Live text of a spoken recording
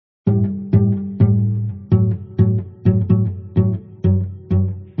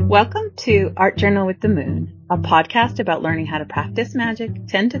Welcome to Art Journal with the Moon, a podcast about learning how to practice magic,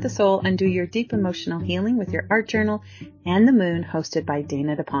 tend to the soul, and do your deep emotional healing with your art journal and the moon, hosted by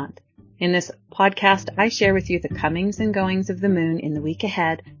Dana DuPont. In this podcast, I share with you the comings and goings of the moon in the week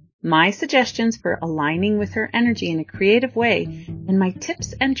ahead, my suggestions for aligning with her energy in a creative way, and my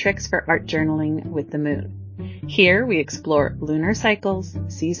tips and tricks for art journaling with the moon. Here we explore lunar cycles,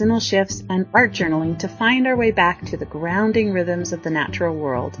 seasonal shifts, and art journaling to find our way back to the grounding rhythms of the natural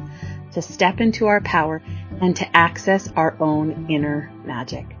world, to step into our power, and to access our own inner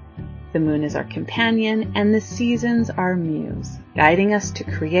magic. The moon is our companion, and the seasons our muse, guiding us to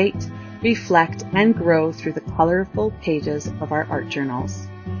create, reflect, and grow through the colorful pages of our art journals.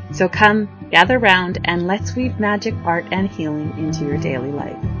 So come, gather round, and let's weave magic, art, and healing into your daily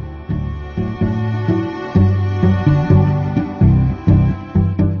life.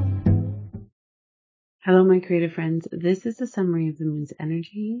 Hello, my creative friends. This is a summary of the moon's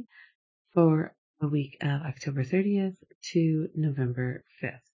energy for the week of October 30th to November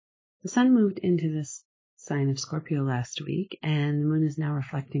 5th. The sun moved into this sign of Scorpio last week, and the moon is now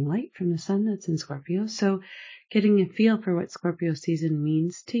reflecting light from the sun that's in Scorpio. So getting a feel for what Scorpio season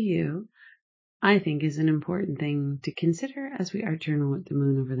means to you, I think, is an important thing to consider as we art journal with the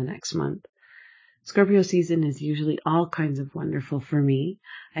moon over the next month. Scorpio season is usually all kinds of wonderful for me.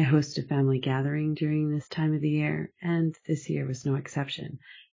 I host a family gathering during this time of the year, and this year was no exception.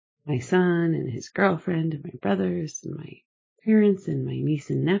 My son and his girlfriend and my brothers and my parents and my niece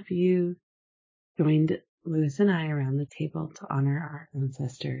and nephew joined Lewis and I around the table to honor our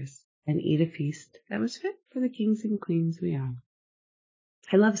ancestors and eat a feast that was fit for the kings and queens we are.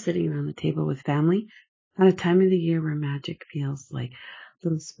 I love sitting around the table with family at a time of the year where magic feels like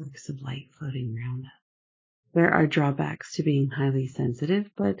little sparks of light floating around us. There are drawbacks to being highly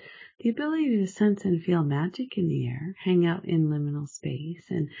sensitive, but the ability to sense and feel magic in the air, hang out in liminal space,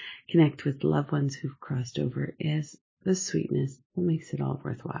 and connect with loved ones who've crossed over is the sweetness that makes it all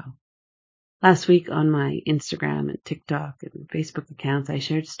worthwhile. Last week on my Instagram and TikTok and Facebook accounts, I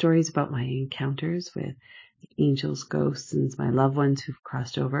shared stories about my encounters with angels, ghosts, and my loved ones who've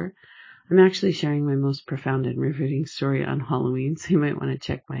crossed over. I'm actually sharing my most profound and riveting story on Halloween, so you might want to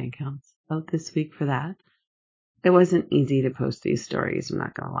check my accounts out this week for that. It wasn't easy to post these stories, I'm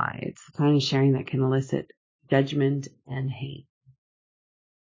not going to lie. It's the kind of sharing that can elicit judgment and hate.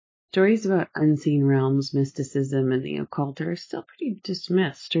 Stories about unseen realms, mysticism, and the occult are still pretty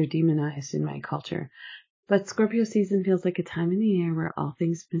dismissed or demonized in my culture. But Scorpio season feels like a time in the year where all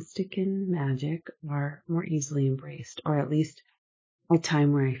things mystic and magic are more easily embraced, or at least a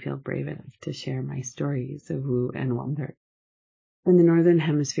time where I feel brave enough to share my stories of woo and wonder. In the Northern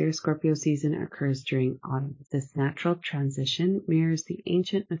Hemisphere, Scorpio season occurs during autumn. This natural transition mirrors the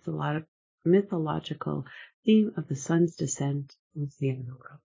ancient mythological theme of the sun's descent into the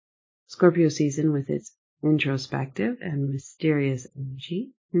underworld. Scorpio season, with its introspective and mysterious energy,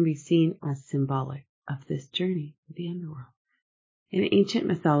 can be seen as symbolic of this journey to the underworld. In ancient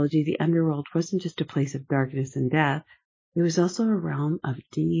mythology, the underworld wasn't just a place of darkness and death. It was also a realm of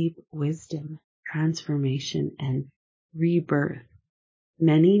deep wisdom, transformation, and rebirth.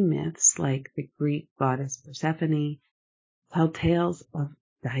 Many myths, like the Greek goddess Persephone, tell tales of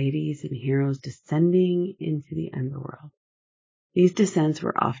deities and heroes descending into the underworld. These descents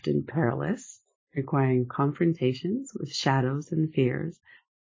were often perilous, requiring confrontations with shadows and fears.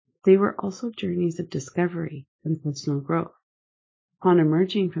 They were also journeys of discovery and personal growth. Upon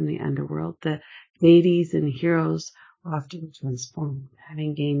emerging from the underworld, the deities and heroes were often transformed,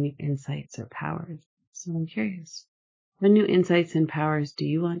 having gained new insights or powers. So I'm curious, what new insights and powers do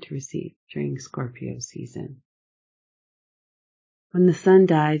you want to receive during Scorpio season? When the sun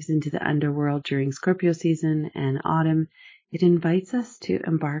dives into the underworld during Scorpio season and autumn, it invites us to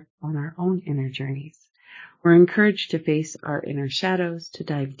embark on our own inner journeys. We're encouraged to face our inner shadows, to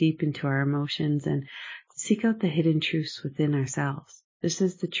dive deep into our emotions, and to seek out the hidden truths within ourselves. Just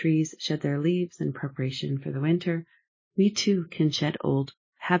as the trees shed their leaves in preparation for the winter, we too can shed old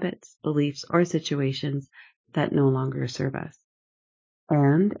habits, beliefs, or situations that no longer serve us.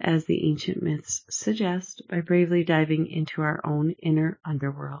 And, as the ancient myths suggest, by bravely diving into our own inner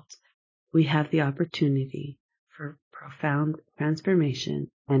underworld, we have the opportunity for profound transformation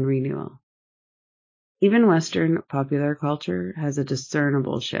and renewal. Even Western popular culture has a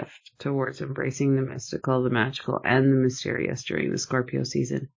discernible shift towards embracing the mystical, the magical, and the mysterious during the Scorpio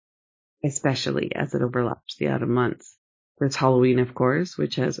season, especially as it overlaps the autumn months. There's Halloween, of course,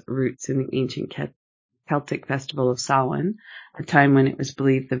 which has roots in the ancient Celtic festival of Samhain, a time when it was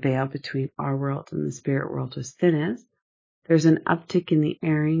believed the veil between our world and the spirit world was thinnest. There's an uptick in the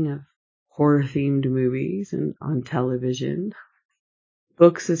airing of horror-themed movies and on television.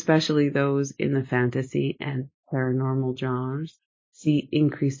 Books, especially those in the fantasy and paranormal genres, see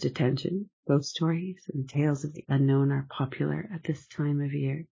increased attention. Ghost stories and tales of the unknown are popular at this time of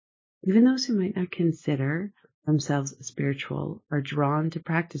year. Even those who might not consider themselves spiritual are drawn to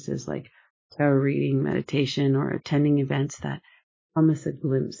practices like tarot reading, meditation, or attending events that promise a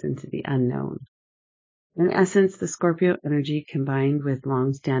glimpse into the unknown. In essence, the Scorpio energy combined with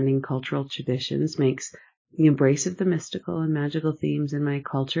long-standing cultural traditions makes the embrace of the mystical and magical themes in my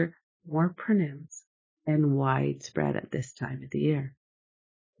culture more pronounced and widespread at this time of the year.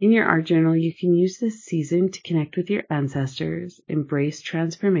 In your art journal, you can use this season to connect with your ancestors, embrace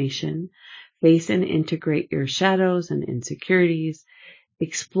transformation, face and integrate your shadows and insecurities,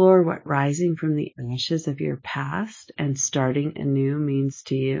 explore what rising from the ashes of your past and starting anew means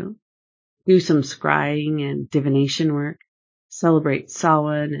to you. Do some scrying and divination work, celebrate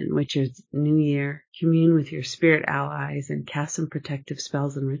Samhain and Witcher's New Year, commune with your spirit allies, and cast some protective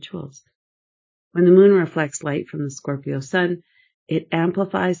spells and rituals. When the moon reflects light from the Scorpio sun, it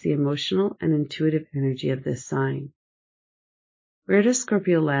amplifies the emotional and intuitive energy of this sign. Where does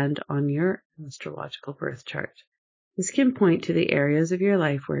Scorpio land on your astrological birth chart? This can point to the areas of your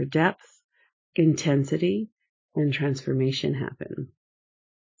life where depth, intensity, and transformation happen.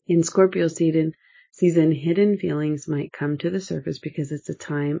 In Scorpio season, hidden feelings might come to the surface because it's a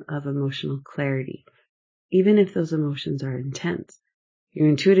time of emotional clarity, even if those emotions are intense. Your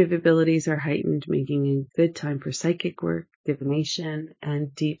intuitive abilities are heightened, making a good time for psychic work, divination,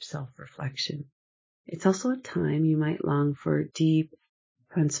 and deep self-reflection. It's also a time you might long for deep,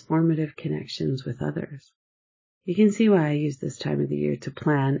 transformative connections with others. You can see why I use this time of the year to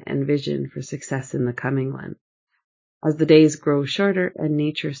plan and vision for success in the coming one. As the days grow shorter and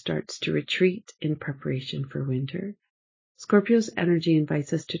nature starts to retreat in preparation for winter, Scorpio's energy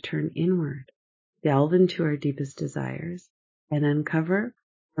invites us to turn inward, delve into our deepest desires, and uncover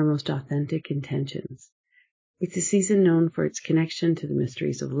our most authentic intentions. It's a season known for its connection to the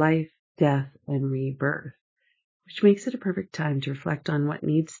mysteries of life, death, and rebirth, which makes it a perfect time to reflect on what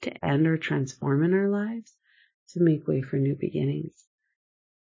needs to end or transform in our lives to make way for new beginnings.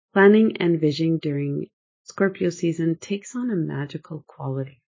 Planning and visioning during Scorpio season takes on a magical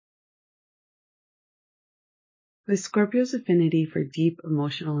quality. With Scorpio's affinity for deep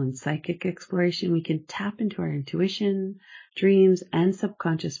emotional and psychic exploration, we can tap into our intuition, dreams, and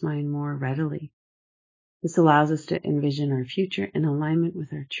subconscious mind more readily. This allows us to envision our future in alignment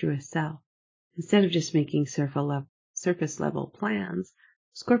with our truest self. Instead of just making surface level plans,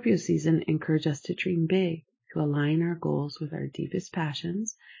 Scorpio season encourages us to dream big, to align our goals with our deepest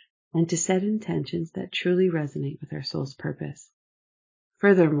passions, and to set intentions that truly resonate with our soul's purpose.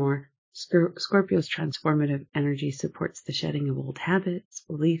 Furthermore, Scorpio's transformative energy supports the shedding of old habits,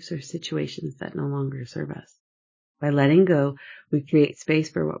 beliefs, or situations that no longer serve us. By letting go, we create space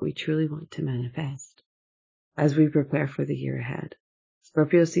for what we truly want to manifest. As we prepare for the year ahead,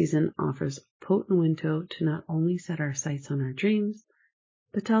 Scorpio season offers a potent window to not only set our sights on our dreams,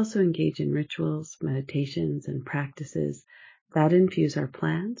 but to also engage in rituals, meditations, and practices that infuse our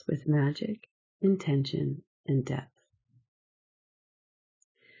plans with magic, intention, and depth.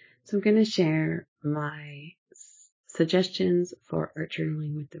 So I'm going to share my suggestions for art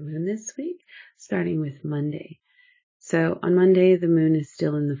journaling with the moon this week, starting with Monday. So on Monday, the moon is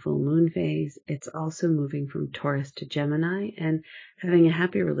still in the full moon phase. It's also moving from Taurus to Gemini and having a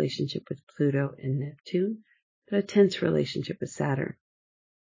happy relationship with Pluto and Neptune, but a tense relationship with Saturn.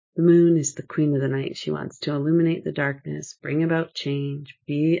 The moon is the queen of the night. She wants to illuminate the darkness, bring about change,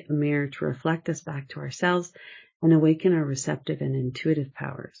 be a mirror to reflect us back to ourselves, and awaken our receptive and intuitive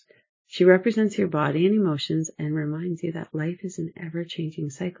powers. She represents your body and emotions and reminds you that life is an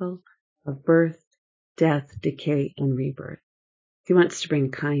ever-changing cycle of birth, death, decay, and rebirth. She wants to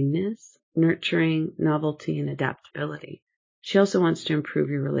bring kindness, nurturing, novelty, and adaptability. She also wants to improve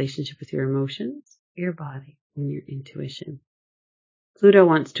your relationship with your emotions, your body, and your intuition. Pluto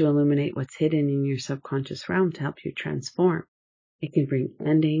wants to illuminate what's hidden in your subconscious realm to help you transform. It can bring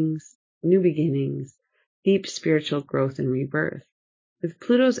endings, new beginnings, deep spiritual growth, and rebirth. With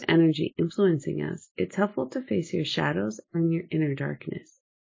Pluto's energy influencing us, it's helpful to face your shadows and your inner darkness.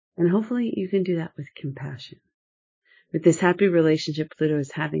 And hopefully you can do that with compassion. With this happy relationship Pluto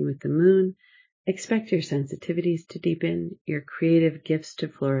is having with the moon, expect your sensitivities to deepen, your creative gifts to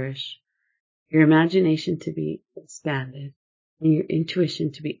flourish, your imagination to be expanded, and your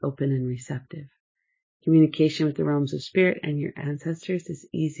intuition to be open and receptive. Communication with the realms of spirit and your ancestors is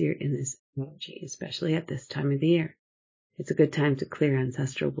easier in this energy, especially at this time of the year. It's a good time to clear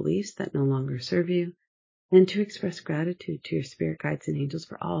ancestral beliefs that no longer serve you and to express gratitude to your spirit guides and angels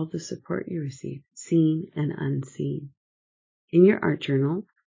for all the support you receive, seen and unseen. In your art journal,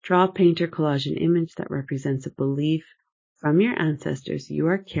 draw, paint, or collage an image that represents a belief from your ancestors you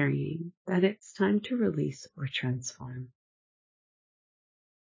are carrying that it's time to release or transform.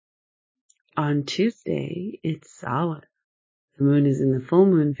 On Tuesday, it's Samhain. The moon is in the full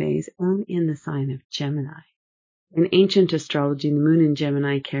moon phase and in the sign of Gemini. In ancient astrology, the moon in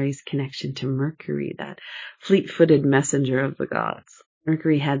Gemini carries connection to Mercury, that fleet-footed messenger of the gods.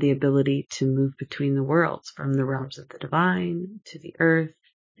 Mercury had the ability to move between the worlds, from the realms of the divine to the earth,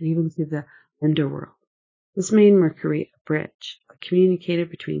 and even to the underworld. This made Mercury a bridge, a communicator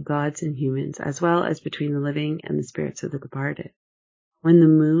between gods and humans, as well as between the living and the spirits of the departed. When the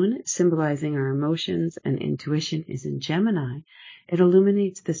moon, symbolizing our emotions and intuition, is in Gemini, it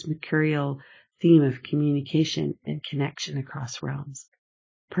illuminates this mercurial theme of communication and connection across realms.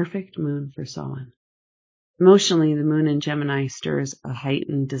 Perfect moon for Samhain. Emotionally, the moon in Gemini stirs a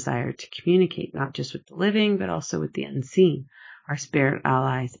heightened desire to communicate, not just with the living, but also with the unseen, our spirit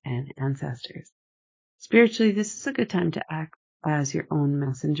allies and ancestors. Spiritually, this is a good time to act as your own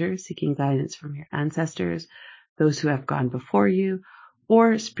messenger, seeking guidance from your ancestors, those who have gone before you,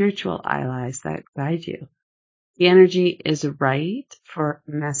 or spiritual allies that guide you. The energy is right for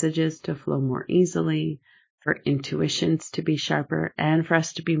messages to flow more easily, for intuitions to be sharper, and for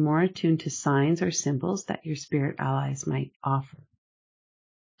us to be more attuned to signs or symbols that your spirit allies might offer.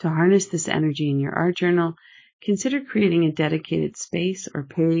 To harness this energy in your art journal, consider creating a dedicated space or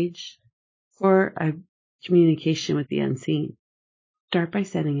page for a communication with the unseen. Start by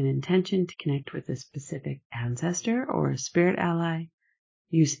setting an intention to connect with a specific ancestor or a spirit ally.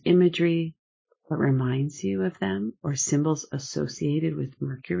 Use imagery that reminds you of them or symbols associated with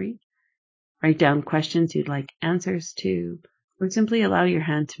Mercury. Write down questions you'd like answers to, or simply allow your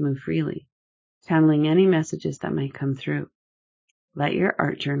hand to move freely, channeling any messages that might come through. Let your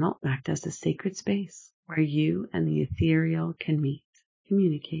art journal act as a sacred space where you and the ethereal can meet,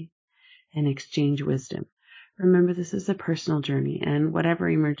 communicate, and exchange wisdom. Remember, this is a personal journey, and whatever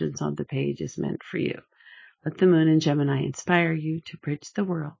emerges on the page is meant for you. Let the moon in Gemini inspire you to bridge the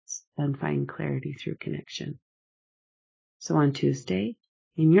worlds and find clarity through connection. So on Tuesday,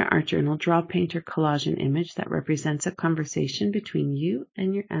 in your art journal, draw, paint, or collage an image that represents a conversation between you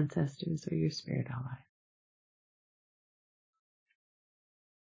and your ancestors or your spirit ally.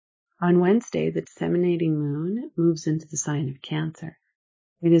 On Wednesday, the disseminating moon moves into the sign of Cancer.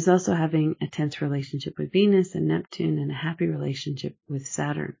 It is also having a tense relationship with Venus and Neptune and a happy relationship with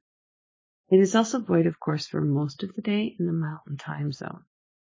Saturn. It is also void, of course, for most of the day in the Mountain Time Zone.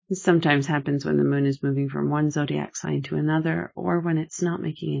 This sometimes happens when the moon is moving from one zodiac sign to another, or when it's not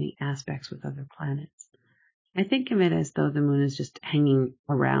making any aspects with other planets. I think of it as though the moon is just hanging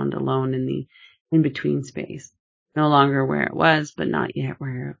around alone in the in-between space, no longer where it was, but not yet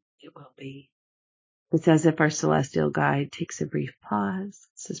where it will be. It's as if our celestial guide takes a brief pause,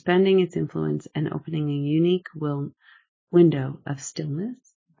 suspending its influence and opening a unique window of stillness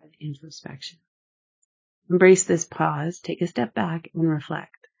and introspection. Embrace this pause, take a step back, and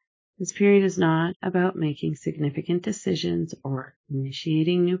reflect. This period is not about making significant decisions or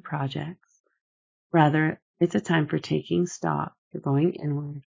initiating new projects. Rather, it's a time for taking stock, for going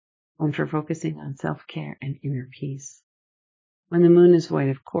inward, and for focusing on self-care and inner peace. When the moon is void,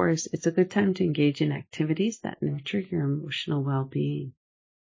 of course, it's a good time to engage in activities that nurture your emotional well-being.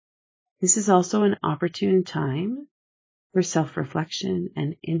 This is also an opportune time for self-reflection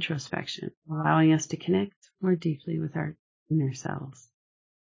and introspection, allowing us to connect more deeply with our inner selves.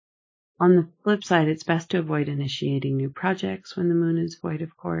 On the flip side, it's best to avoid initiating new projects when the moon is void,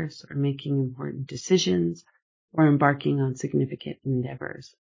 of course, or making important decisions, or embarking on significant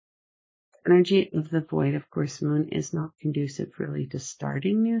endeavors. The energy of the void, of course, moon is not conducive really to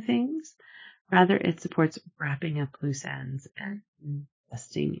starting new things. Rather, it supports wrapping up loose ends and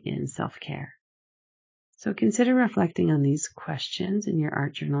investing in self-care. So consider reflecting on these questions in your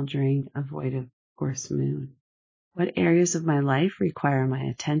art journal during a void, of course, moon. What areas of my life require my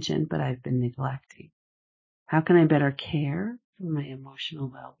attention, but I've been neglecting? How can I better care for my emotional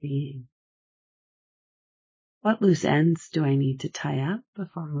well-being? What loose ends do I need to tie up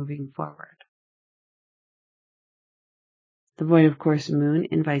before moving forward? The void, of course, moon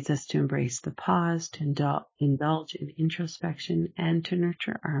invites us to embrace the pause, to indulge in introspection, and to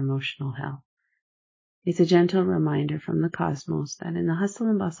nurture our emotional health. It's a gentle reminder from the cosmos that in the hustle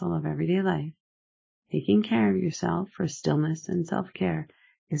and bustle of everyday life, taking care of yourself for stillness and self-care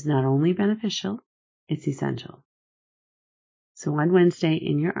is not only beneficial, it's essential. So on Wednesday,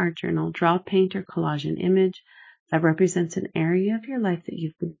 in your art journal, draw, paint, or collage an image that represents an area of your life that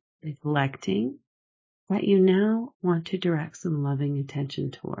you've been neglecting, that you now want to direct some loving attention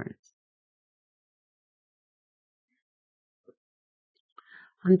towards.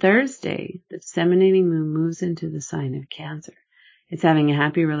 On Thursday, the disseminating moon moves into the sign of Cancer. It's having a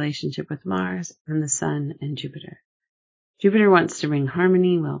happy relationship with Mars and the Sun and Jupiter. Jupiter wants to bring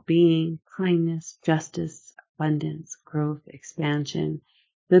harmony, well-being, kindness, justice, abundance, growth, expansion,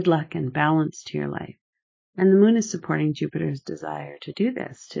 good luck, and balance to your life. And the moon is supporting Jupiter's desire to do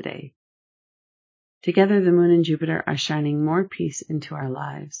this today. Together, the moon and Jupiter are shining more peace into our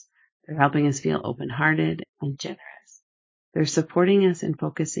lives. They're helping us feel open-hearted and generous. They're supporting us and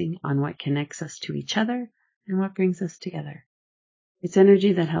focusing on what connects us to each other and what brings us together. It's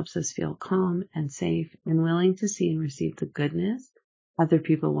energy that helps us feel calm and safe and willing to see and receive the goodness other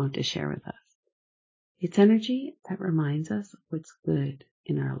people want to share with us. It's energy that reminds us what's good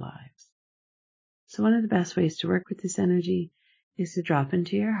in our lives. So one of the best ways to work with this energy is to drop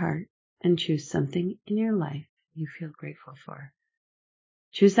into your heart and choose something in your life you feel grateful for.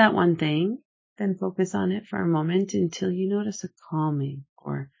 Choose that one thing, then focus on it for a moment until you notice a calming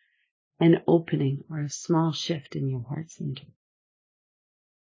or an opening or a small shift in your heart center.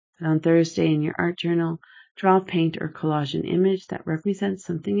 And on Thursday in your art journal, draw, paint, or collage an image that represents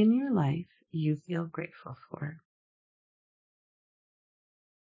something in your life you feel grateful for.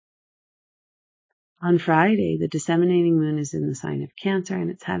 On Friday, the disseminating moon is in the sign of Cancer,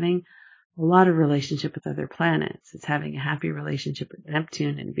 and it's having a lot of relationship with other planets. It's having a happy relationship with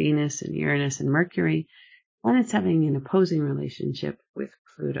Neptune and Venus and Uranus and Mercury, and it's having an opposing relationship with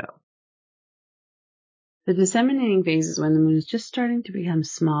Pluto. The disseminating phase is when the moon is just starting to become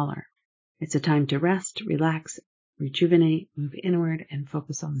smaller. It's a time to rest, relax, rejuvenate, move inward, and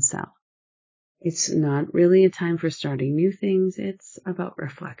focus on the self. It's not really a time for starting new things. It's about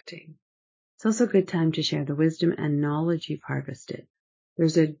reflecting. It's also a good time to share the wisdom and knowledge you've harvested.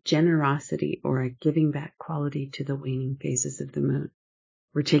 There's a generosity or a giving back quality to the waning phases of the moon.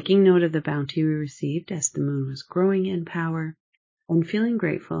 We're taking note of the bounty we received as the moon was growing in power and feeling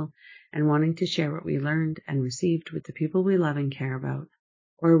grateful and wanting to share what we learned and received with the people we love and care about,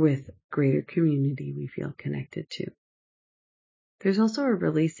 or with greater community we feel connected to. There's also a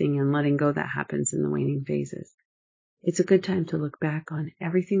releasing and letting go that happens in the waning phases. It's a good time to look back on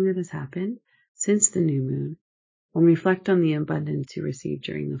everything that has happened since the new moon and reflect on the abundance you received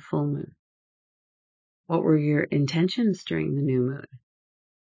during the full moon. What were your intentions during the new moon?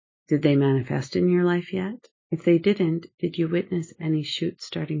 Did they manifest in your life yet? If they didn't, did you witness any shoots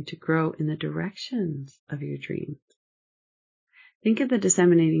starting to grow in the directions of your dreams? Think of the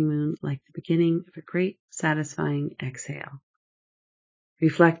disseminating moon like the beginning of a great, satisfying exhale.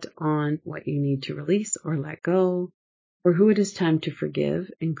 Reflect on what you need to release or let go, or who it is time to forgive,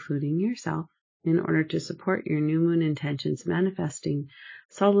 including yourself, in order to support your new moon intentions manifesting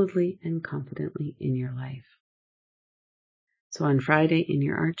solidly and confidently in your life. So on Friday in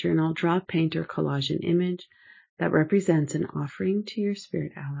your art journal, draw, paint, or collage an image that represents an offering to your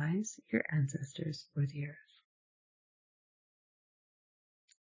spirit allies, your ancestors, or the earth.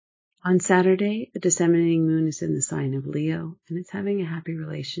 On Saturday, the disseminating moon is in the sign of Leo, and it's having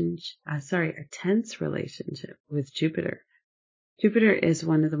a tense relationship with Jupiter. Jupiter is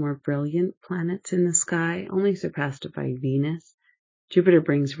one of the more brilliant planets in the sky, only surpassed by Venus. Jupiter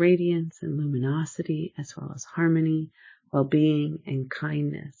brings radiance and luminosity, as well as harmony, well-being, and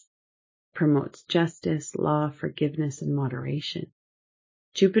kindness. Promotes justice, law, forgiveness, and moderation.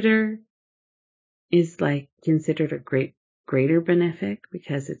 Jupiter is considered a greater benefic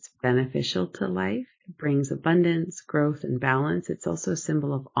because it's beneficial to life. It brings abundance, growth, and balance. It's also a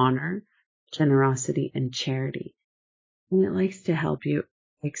symbol of honor, generosity, and charity. And it likes to help you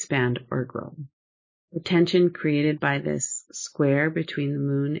expand or grow. The tension created by this square between the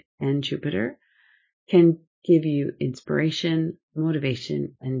moon and Jupiter can give you inspiration,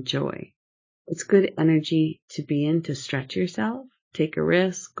 motivation, and joy. It's good energy to be in to stretch yourself, take a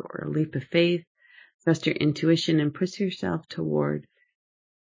risk or a leap of faith, trust your intuition, and push yourself toward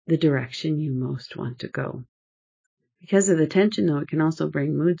the direction you most want to go. Because of the tension, though, it can also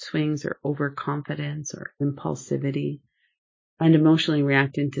bring mood swings or overconfidence or impulsivity and emotionally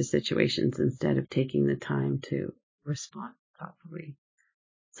react into situations instead of taking the time to respond thoughtfully.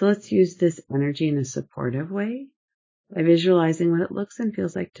 So let's use this energy in a supportive way by visualizing what it looks and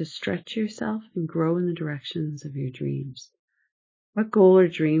feels like to stretch yourself and grow in the directions of your dreams. What goal or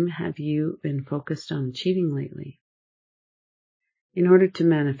dream have you been focused on achieving lately? In order to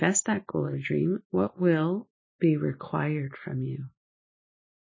manifest that goal or dream, what will be required from you?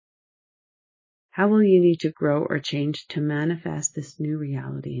 How will you need to grow or change to manifest this new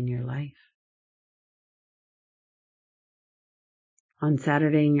reality in your life? On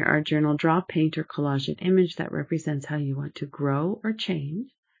Saturday in your art journal, draw, paint, or collage an image that represents how you want to grow or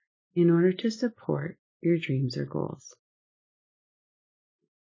change in order to support your dreams or goals.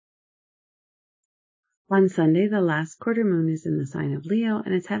 On Sunday, the last quarter moon is in the sign of Leo,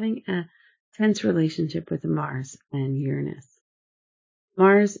 and it's having a tense relationship with Mars and Uranus.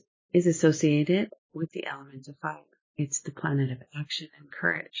 Mars is associated with the element of fire. It's the planet of action and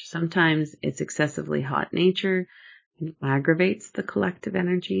courage. Sometimes its excessively hot nature aggravates the collective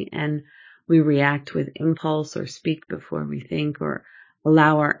energy, and we react with impulse or speak before we think, or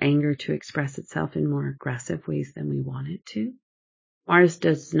allow our anger to express itself in more aggressive ways than we want it to. Mars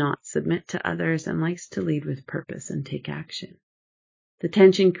does not submit to others and likes to lead with purpose and take action. The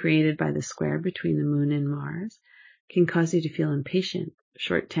tension created by the square between the moon and Mars can cause you to feel impatient,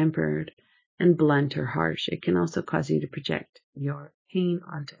 short-tempered, and blunt or harsh. It can also cause you to project your pain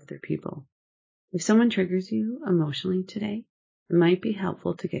onto other people. If someone triggers you emotionally today, it might be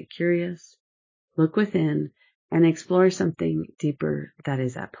helpful to get curious, look within, and explore something deeper that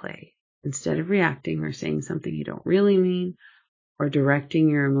is at play. Instead of reacting or saying something you don't really mean, or directing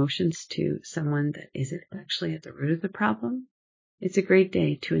your emotions to someone that isn't actually at the root of the problem, it's a great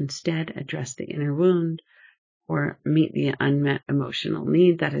day to instead address the inner wound or meet the unmet emotional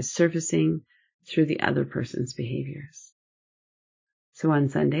need that is surfacing through the other person's behaviors. So on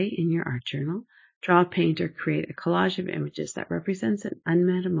Sunday, in your art journal, draw, paint, or create a collage of images that represents an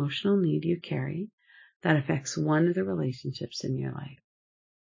unmet emotional need you carry that affects one of the relationships in your life.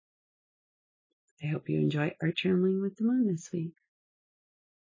 I hope you enjoy art journaling with the moon this week.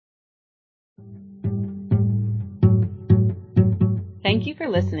 Thank you for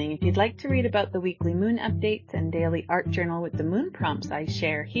listening. If you'd like to read about the weekly moon updates and daily art journal with the moon prompts I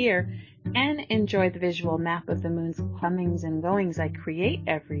share here, and enjoy the visual map of the moon's comings and goings I create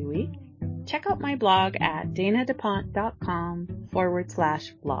every week, check out my blog at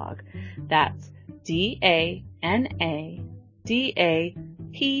danadapont.com/blog. That's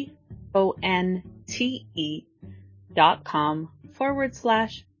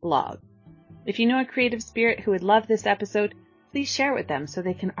DANADAPONTE.com/blog. If you know a creative spirit who would love this episode, please share it with them so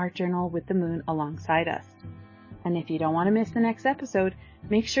they can art journal with the moon alongside us. And if you don't want to miss the next episode,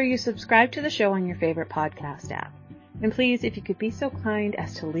 make sure you subscribe to the show on your favorite podcast app. And please, if you could be so kind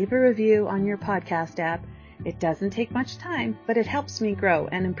as to leave a review on your podcast app. It doesn't take much time, but it helps me grow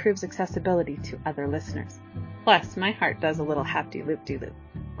and improves accessibility to other listeners. Plus, my heart does a little happy-loop-de-loop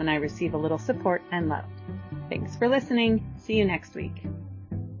when I receive a little support and love. Thanks for listening. See you next week.